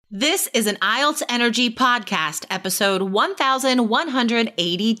This is an IELTS Energy podcast, episode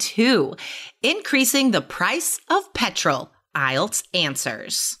 1182, Increasing the Price of Petrol, IELTS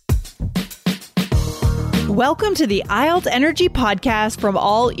Answers. Welcome to the IELTS Energy podcast from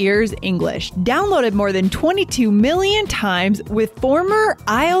All Ears English, downloaded more than 22 million times with former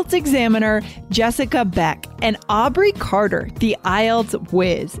IELTS examiner Jessica Beck and Aubrey Carter, the IELTS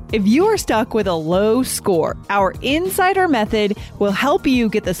whiz. If you are stuck with a low score, our Insider method will help you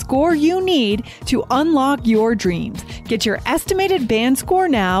get the score you need to unlock your dreams. Get your estimated band score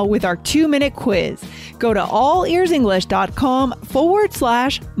now with our 2-minute quiz. Go to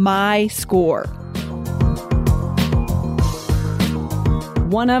allearsenglish.com/myscore.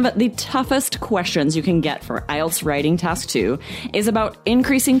 One of the toughest questions you can get for IELTS Writing Task 2 is about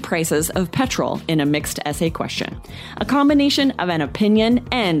increasing prices of petrol in a mixed essay question, a combination of an opinion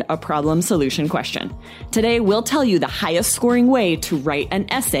and a problem solution question. Today, we'll tell you the highest scoring way to write an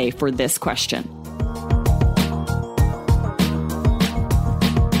essay for this question.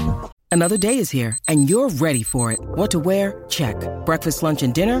 Another day is here, and you're ready for it. What to wear? Check. Breakfast, lunch,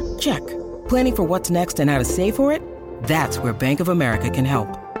 and dinner? Check. Planning for what's next and how to save for it? That's where Bank of America can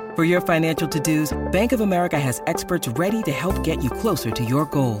help. For your financial to-dos, Bank of America has experts ready to help get you closer to your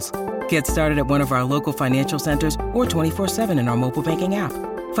goals. Get started at one of our local financial centers or 24/7 in our mobile banking app.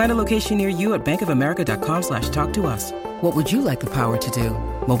 Find a location near you at bankofamerica.com/talktous. What would you like the power to do?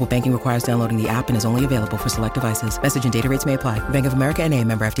 Mobile banking requires downloading the app and is only available for select devices. Message and data rates may apply. Bank of America N.A.,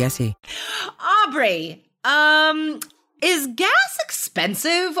 member FDIC. Aubrey, is gas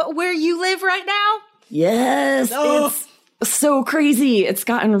expensive where you live right now? Yes, it's so crazy. It's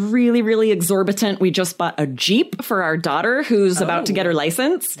gotten really, really exorbitant. We just bought a Jeep for our daughter who's about to get her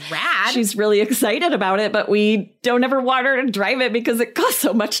license. Rad. She's really excited about it, but we don't ever want her to drive it because it costs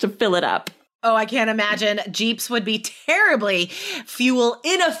so much to fill it up. Oh, I can't imagine. Jeeps would be terribly fuel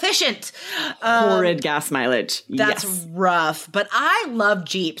inefficient. Horrid gas mileage. That's yes. rough. But I love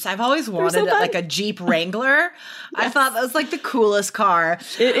Jeeps. I've always wanted like a Jeep Wrangler. I thought that was like the coolest car.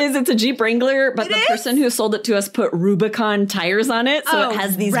 It is. It's a Jeep Wrangler, but the person who sold it to us put Rubicon tires on it. So it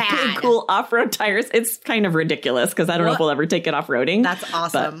has these big, cool off-road tires. It's kind of ridiculous because I don't know if we'll ever take it off-roading. That's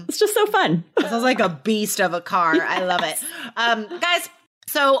awesome. But it's just so fun. It sounds like a beast of a car. Yes. I love it. Guys,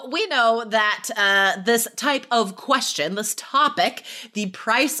 so we know that this type of question, this topic, the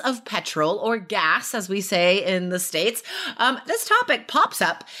price of petrol or gas, as we say in the States, this topic pops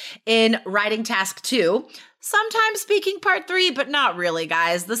up in Writing Task 2. Sometimes speaking part 3, but not really,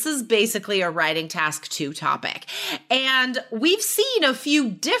 guys. This is basically a Writing Task 2 topic. And we've seen a few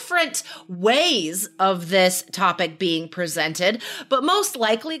different ways of this topic being presented. But most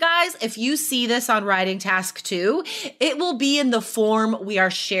likely, guys, if you see this on Writing Task 2, it will be in the form we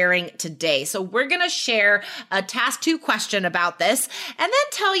are sharing today. So we're going to share a Task 2 question about this and then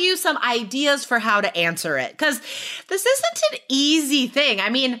tell you some ideas for how to answer it. Because this isn't an easy thing.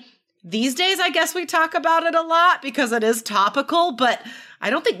 I mean, these days, I guess we talk about it a lot because it is topical, but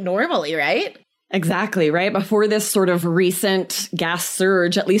I don't think normally, right? Exactly, right? Before this sort of recent gas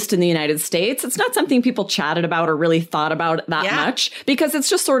surge, at least in the United States, it's not something people chatted about or really thought about that much because it's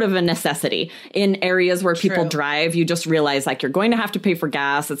just sort of a necessity. In areas where people drive, you just realize like you're going to have to pay for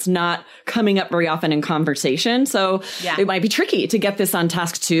gas. It's not coming up very often in conversation. So it might be tricky to get this on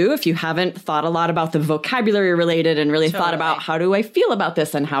Task 2 if you haven't thought a lot about the vocabulary related and really thought about how do I feel about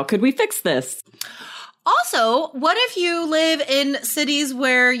this and how could we fix this? Also, what if you live in cities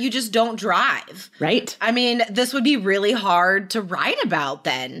where you just don't drive? Right. I mean, this would be really hard to write about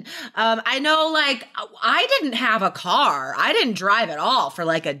then. I know, like, I didn't have a car. I didn't drive at all for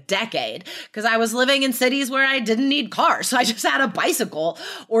like a decade because I was living in cities where I didn't need cars. So I just had a bicycle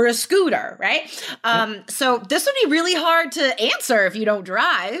or a scooter, right? So this would be really hard to answer if you don't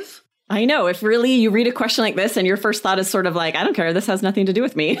drive. I know. If really you read a question like this and your first thought is sort of like, I don't care, this has nothing to do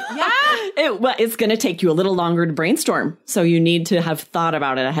with me. Yeah. It's going to take you a little longer to brainstorm. So you need to have thought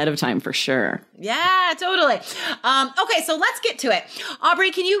about it ahead of time for sure. Yeah, totally. Okay, so let's get to it.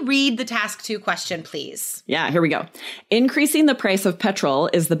 Aubrey, can you read the Task 2 question, please? Yeah, here we go. Increasing the price of petrol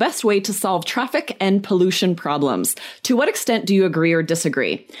is the best way to solve traffic and pollution problems. To what extent do you agree or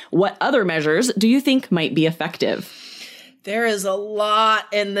disagree? What other measures do you think might be effective? There is a lot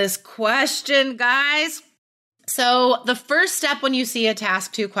in this question, guys. So the first step when you see a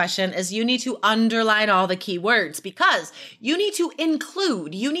Task 2 question is you need to underline all the key words because you need to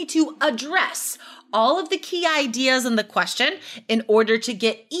include, you need to address all of the key ideas in the question in order to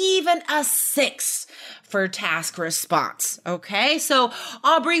get even a 6 for task response. Okay, so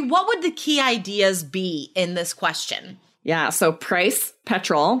Aubrey, what would the key ideas be in this question? Yeah. So price,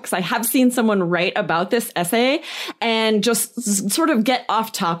 petrol, because I have seen someone write about this essay and just sort of get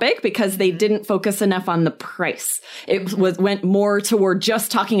off topic because they didn't focus enough on the price. It went more toward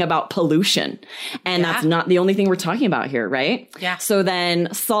just talking about pollution. And that's not the only thing we're talking about here, right? Yeah. So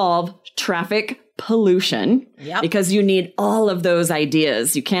then solve traffic pollution because you need all of those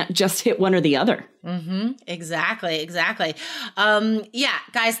ideas. You can't just hit one or the other. Exactly. Yeah,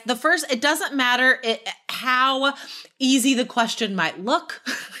 guys, it doesn't matter how easy the question might look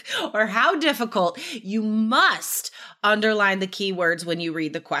or how difficult, you must underline the keywords when you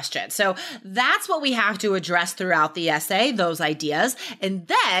read the question. So that's what we have to address throughout the essay, those ideas. And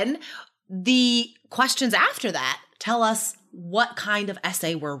then the questions after that tell us what kind of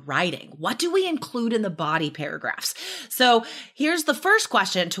essay we're writing. What do we include in the body paragraphs? So here's the first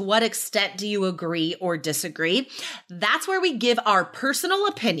question. To what extent do you agree or disagree? That's where we give our personal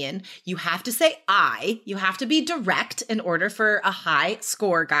opinion. You have to say I. You have to be direct in order for a high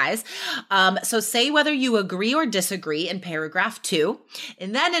score, guys. So say whether you agree or disagree in paragraph 2.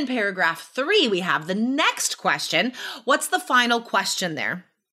 And then in paragraph 3, we have the next question. What's the final question there?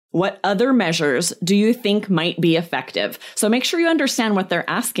 What other measures do you think might be effective? So make sure you understand what they're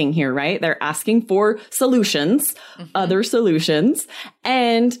asking here, right? They're asking for solutions, other solutions,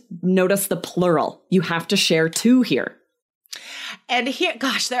 and notice the plural. You have to share 2 here. And here,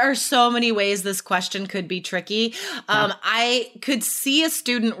 gosh, there are so many ways this question could be tricky. I could see a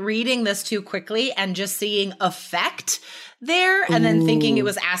student reading this too quickly and just seeing effect there and then thinking it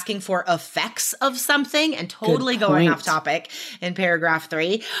was asking for effects of something and totally going off topic in paragraph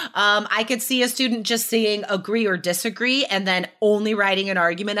 3. I could see a student just seeing agree or disagree and then only writing an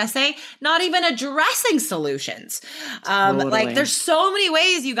argument essay, not even addressing solutions. Like there's so many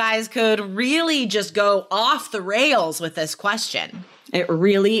ways you guys could really just go off the rails with this question. It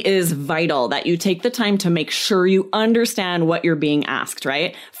really is vital that you take the time to make sure you understand what you're being asked,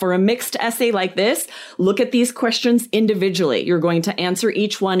 right? For a mixed essay like this, look at these questions individually. You're going to answer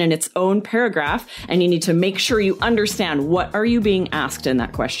each one in its own paragraph, and you need to make sure you understand what are you being asked in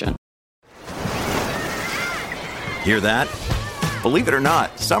that question. Hear that? Believe it or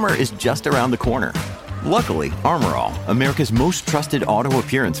not, summer is just around the corner. Luckily, Armor All, America's most trusted auto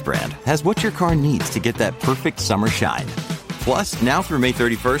appearance brand, has what your car needs to get that perfect summer shine. Plus, now through May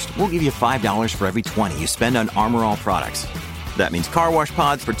 31st, we'll give you $5 for every $20 you spend on Armor All products. That means car wash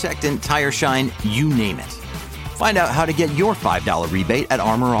pods, protectant, tire shine, you name it. Find out how to get your $5 rebate at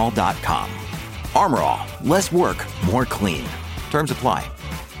armorall.com. Armor All, less work, more clean. Terms apply.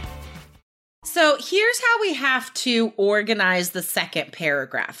 So here's how we have to organize the second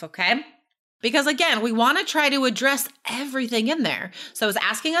paragraph, okay? Because again, we want to try to address everything in there. So it's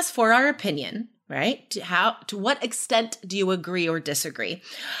asking us for our opinion, right? To what extent do you agree or disagree?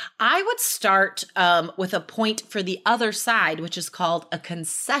 I would start with a point for the other side, which is called a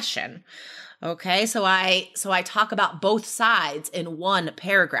concession. Okay, so I talk about both sides in one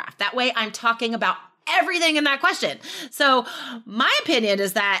paragraph. That way I'm talking about everything in that question. So my opinion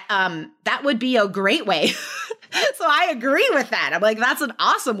is that that would be a great way. So I agree with that. I'm like, that's an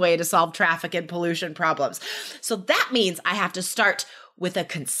awesome way to solve traffic and pollution problems. So that means I have to start with a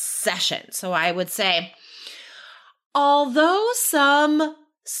concession. So I would say, although some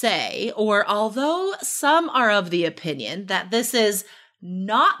say, or although some are of the opinion that this is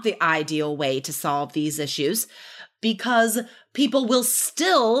not the ideal way to solve these issues, because people will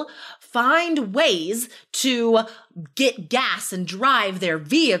still find ways to get gas and drive their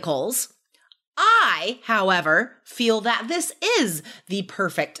vehicles, I, however, feel that this is the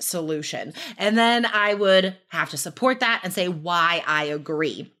perfect solution. And then I would have to support that and say why I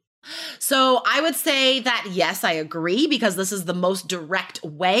agree. So I would say that, yes, I agree, because this is the most direct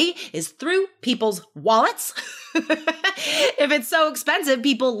way, is through people's wallets. If it's so expensive,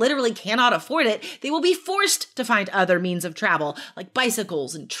 people literally cannot afford it. They will be forced to find other means of travel, like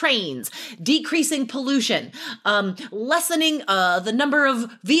bicycles and trains, decreasing pollution, lessening the number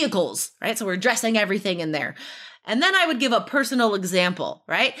of vehicles, right? So we're addressing everything in there. And then I would give a personal example,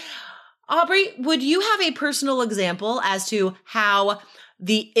 right? Aubrey, would you have a personal example as to how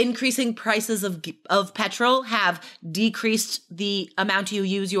the increasing prices of petrol have decreased the amount you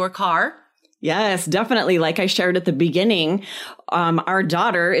use your car? Yes, definitely. Like I shared at the beginning, our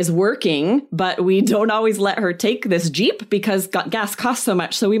daughter is working, but we don't always let her take this Jeep because gas costs so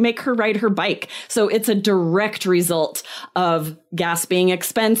much. So we make her ride her bike. So it's a direct result of gas being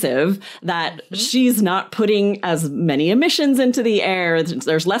expensive that she's not putting as many emissions into the air.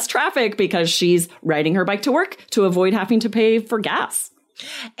 There's less traffic because she's riding her bike to work to avoid having to pay for gas.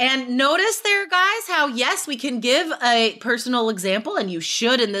 And notice there, guys, how yes, we can give a personal example, and you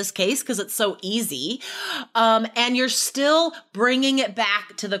should in this case because it's so easy. And you're still bringing it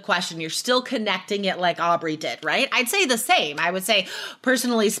back to the question. You're still connecting it like Aubrey did, right? I'd say the same. I would say,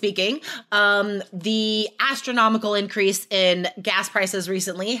 personally speaking, the astronomical increase in gas prices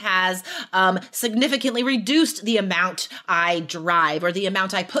recently has significantly reduced the amount I drive or the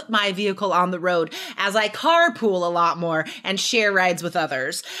amount I put my vehicle on the road as I carpool a lot more and share rides with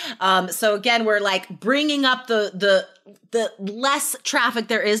others. So again, we're like bringing up the less traffic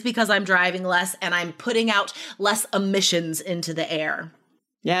there is because I'm driving less and I'm putting out less emissions into the air.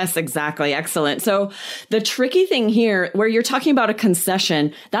 Yes, exactly. Excellent. So the tricky thing here, where you're talking about a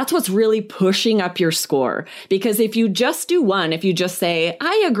concession, that's what's really pushing up your score. Because if you just do one, if you just say,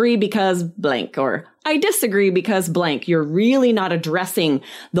 I agree because blank, or I disagree because blank, you're really not addressing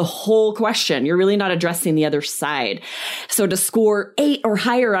the whole question. You're really not addressing the other side. So to score 8 or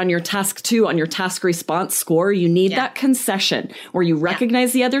higher on your task 2, on your task response score, you need that concession where you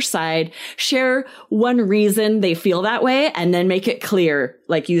recognize the other side, share one reason they feel that way, and then make it clear.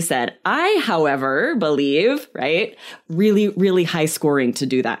 Like you said, I, however, believe, right? Really, really high scoring to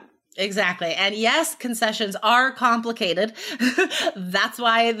do that. Exactly. And yes, concessions are complicated. That's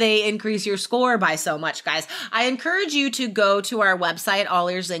why they increase your score by so much, guys. I encourage you to go to our website,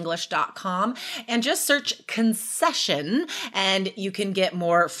 allearsenglish.com, and just search concession, and you can get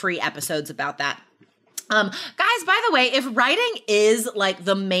more free episodes about that. Guys, by the way, if writing is like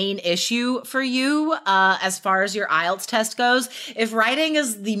the main issue for you, as far as your IELTS test goes, if writing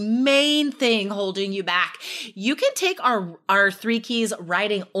is the main thing holding you back, you can take our 3 Keys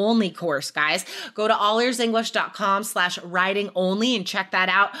writing only course, guys. Go to allearsenglish.com/writing only and check that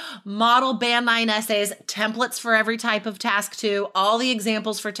out. Model band 9 essays, templates for every type of task 2, all the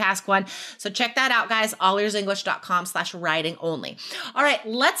examples for task 1. So check that out, guys, allearsenglish.com/writing only. All right,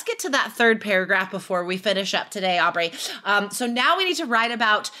 let's get to that third paragraph before we finish up today, Aubrey. So now we need to write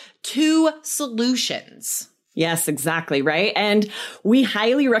about 2 solutions. Yes, exactly. Right. And we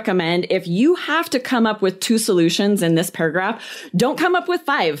highly recommend, if you have to come up with 2 solutions in this paragraph, don't come up with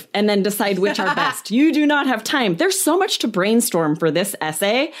 5 and then decide which are best. You do not have time. There's so much to brainstorm for this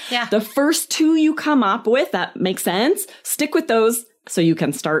essay. Yeah. The first 2 you come up with that make sense, stick with those so you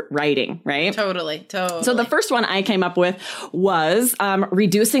can start writing, right? Totally. So the first one I came up with was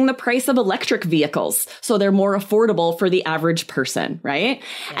reducing the price of electric vehicles so they're more affordable for the average person, right?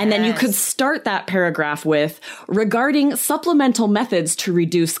 Yes. And then you could start that paragraph with, regarding supplemental methods to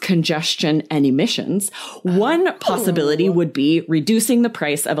reduce congestion and emissions, one possibility would be reducing the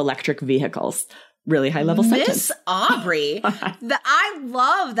price of electric vehicles. Really high level sentence. Miss Aubrey, I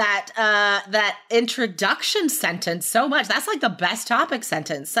love that introduction sentence so much. That's like the best topic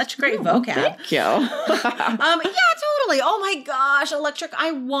sentence. Such great vocab. Thank you. Yeah, totally. Oh my gosh, electric.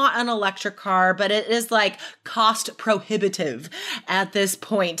 I want an electric car, but it is like cost prohibitive at this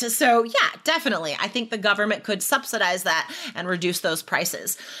point. So yeah, definitely. I think the government could subsidize that and reduce those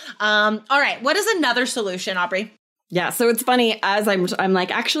prices. All right. What is another solution, Aubrey? Yeah. So it's funny, as I'm like,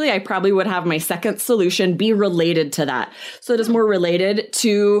 actually, I probably would have my second solution be related to that. So it is more related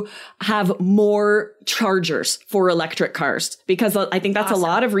to have more chargers for electric cars, because I think that's a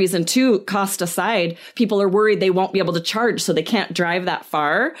lot of reason too. Cost aside, people are worried they won't be able to charge, so they can't drive that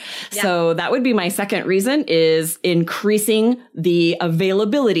far. Yeah. So that would be my second reason, is increasing the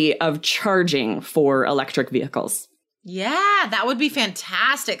availability of charging for electric vehicles. Yeah, that would be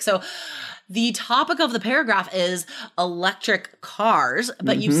fantastic. So the topic of the paragraph is electric cars,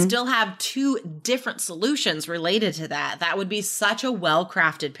 but you still have 2 different solutions related to that. That would be such a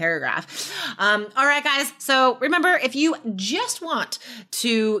well-crafted paragraph. All right, guys. So remember, if you just want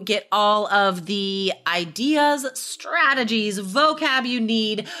to get all of the ideas, strategies, vocab you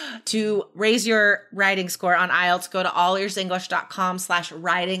need to raise your writing score on IELTS, go to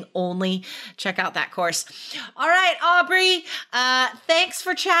allearsenglish.com/writing only. Check out that course. All right, Aubrey, thanks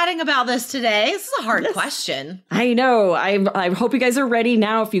for chatting about this today. This is a hard question. I know. I hope you guys are ready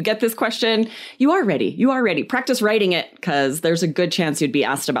now. If you get this question, you are ready. You are ready. Practice writing it, because there's a good chance you'd be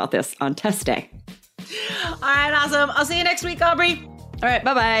asked about this on test day. All right, awesome. I'll see you next week, Aubrey. All right,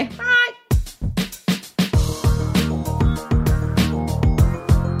 bye-bye. Bye.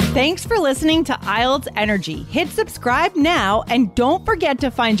 Thanks for listening to IELTS Energy. Hit subscribe now, and don't forget to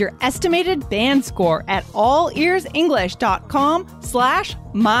find your estimated band score at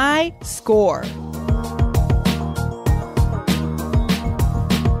allearsenglish.com/myscore.